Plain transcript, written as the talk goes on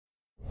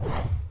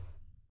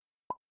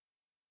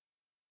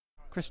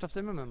Christoph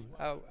Zimmermann.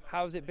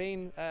 How's it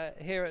been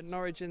here at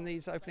Norwich in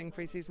these opening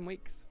pre-season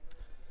weeks?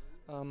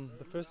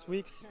 The first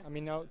weeks,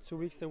 now 2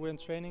 weeks that we're in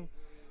training,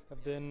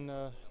 have been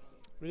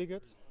really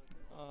good.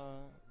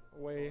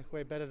 Way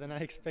better than I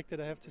expected,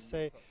 I have to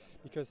say,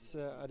 because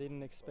I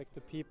didn't expect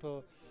the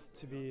people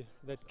to be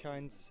that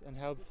kind and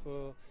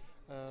helpful.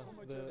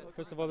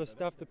 First of all,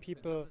 the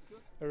people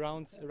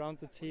around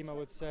the team, I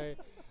would say,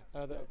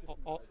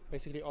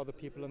 basically all the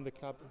people in the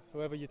club,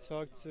 whoever you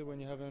talk to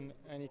when you have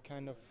any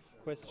kind of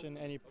question,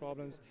 any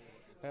problems,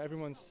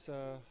 everyone's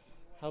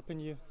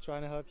helping you,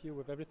 trying to help you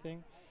with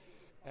everything.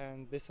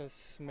 And this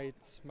has made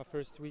my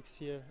first weeks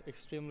here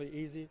extremely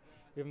easy,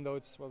 even though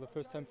it's the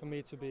first time for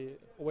me to be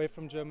away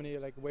from Germany,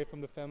 like away from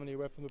the family,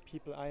 away from the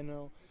people I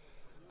know.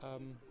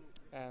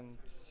 And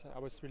I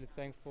was really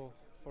thankful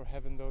for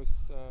having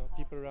those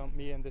people around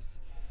me and this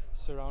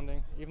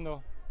surrounding, even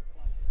though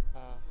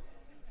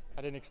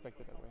I didn't expect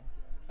it that way.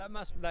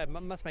 That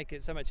must make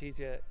it so much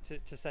easier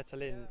to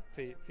settle in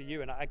for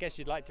you, and I guess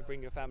you'd like to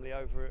bring your family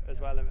over as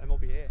well and all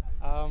be here.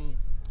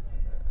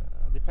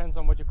 Depends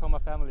on what you call my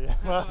family.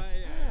 Well,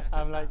 yeah.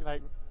 I'm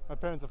like my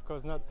parents, of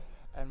course not,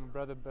 and my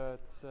brother.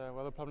 But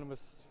the problem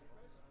was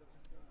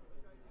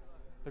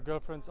the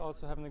girlfriend's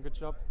also having a good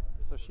job,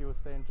 so she will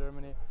stay in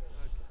Germany.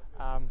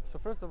 Okay. So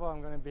first of all,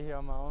 I'm going to be here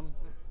on my own.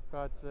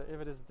 But if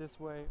it is this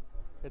way,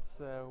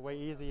 it's way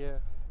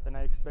easier than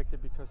I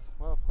expected, because,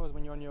 well, of course,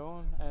 when you're on your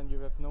own and you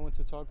have no one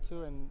to talk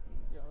to, and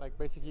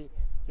basically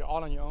you're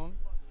all on your own,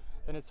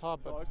 then it's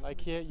hard. But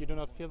like here, you do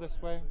not feel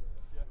this way.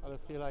 I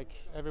feel like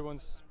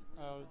everyone's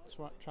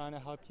trying to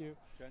help you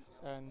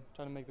and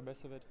trying to make the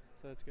best of it,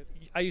 so that's good.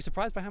 Are you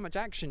surprised by how much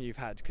action you've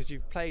had? Because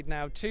you've played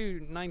now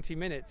 90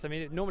 minutes. I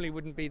mean, it normally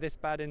wouldn't be this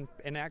bad in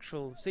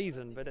actual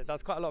season, but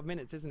that's quite a lot of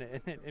minutes, isn't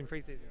it, in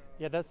pre-season?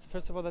 Yeah,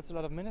 first of all, that's a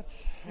lot of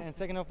minutes, and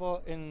second of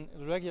all, in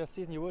the regular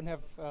season you wouldn't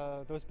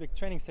have those big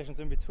training sessions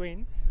in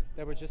between.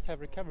 They would just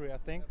have recovery, I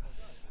think.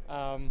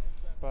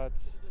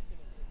 But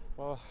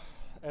well,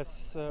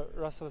 as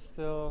Russell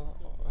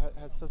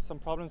had still some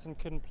problems and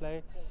couldn't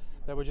play,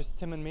 there were just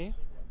Tim and me.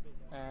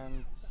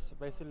 And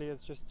basically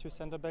it's just two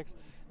centre backs,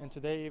 and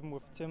today, even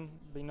with Tim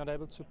being not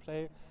able to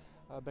play,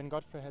 Ben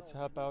Godfrey had to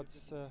help out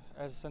as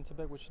a centre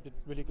back, which he did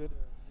really good.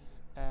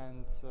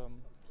 And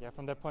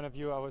from that point of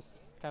view, I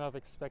was kind of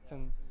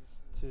expecting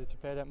to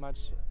play that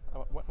much.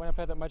 When I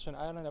played that much in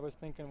Ireland, I was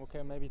thinking,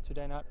 okay, maybe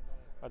today not.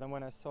 But then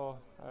when I saw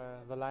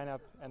the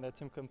lineup and that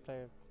Tim couldn't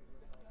play, it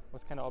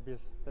was kind of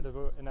obvious that it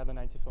was another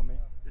 90 for me.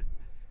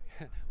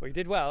 Well, you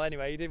did well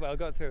anyway, you did well,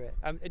 got through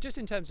it. Just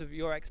in terms of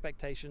your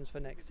expectations for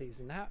next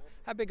season,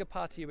 how big a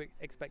part are you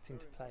expecting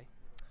to play?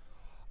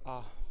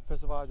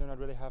 First of all, I do not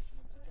really have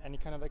any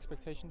kind of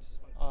expectations.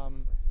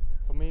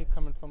 For me,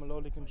 coming from a low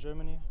league in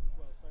Germany,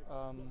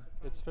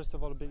 it's first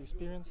of all a big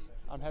experience.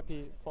 I'm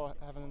happy for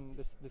having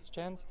this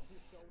chance,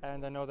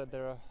 and I know that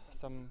there are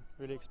some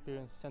really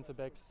experienced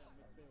centre-backs.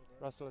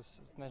 Russell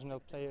is national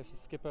player, is a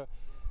skipper,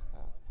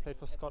 played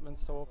for Scotland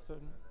so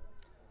often.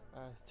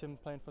 Tim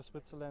playing for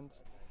Switzerland.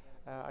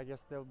 I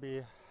guess there'll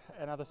be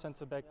another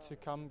centre-back to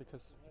come,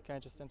 because you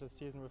can't just enter the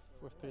season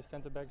with 3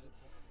 centre-backs.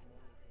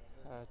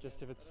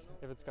 Just if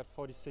it's got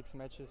 46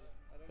 matches,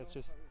 that's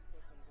just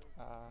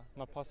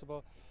not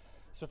possible.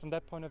 So from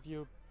that point of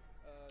view,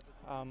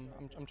 I'm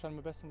trying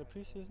my best in the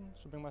pre-season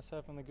to bring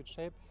myself in a good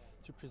shape,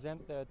 to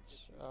present that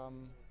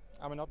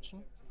I'm an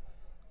option,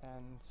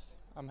 and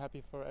I'm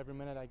happy for every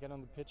minute I get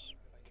on the pitch,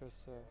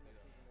 because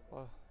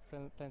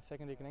playing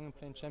second league in England,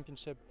 playing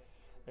championship,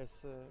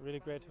 is really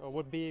great, or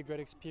would be a great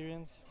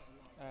experience,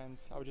 and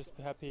I would just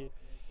be happy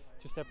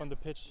to step on the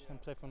pitch and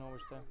play for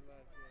Norwich there.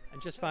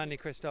 And just finally,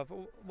 Christoph,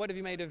 what have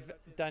you made of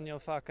Daniel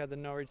Farke, the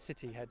Norwich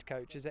City head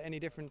coach? Is it any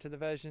different to the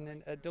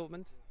version at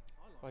Dortmund?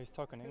 Well, he's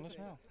talking English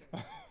now.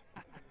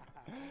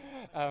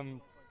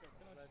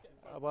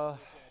 Well,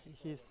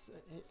 his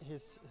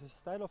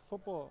style of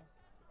football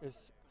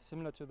is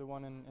similar to the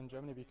one in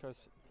Germany,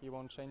 because he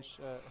won't change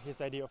his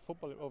idea of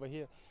football over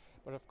here.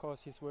 But of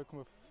course, he's working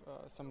with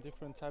some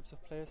different types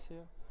of players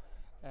here,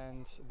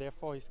 and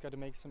therefore he's got to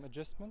make some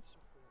adjustments.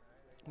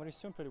 But he's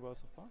doing pretty well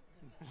so far.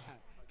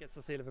 Gets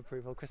the seal of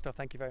approval. Christoph,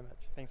 thank you very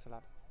much. Thanks a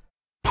lot.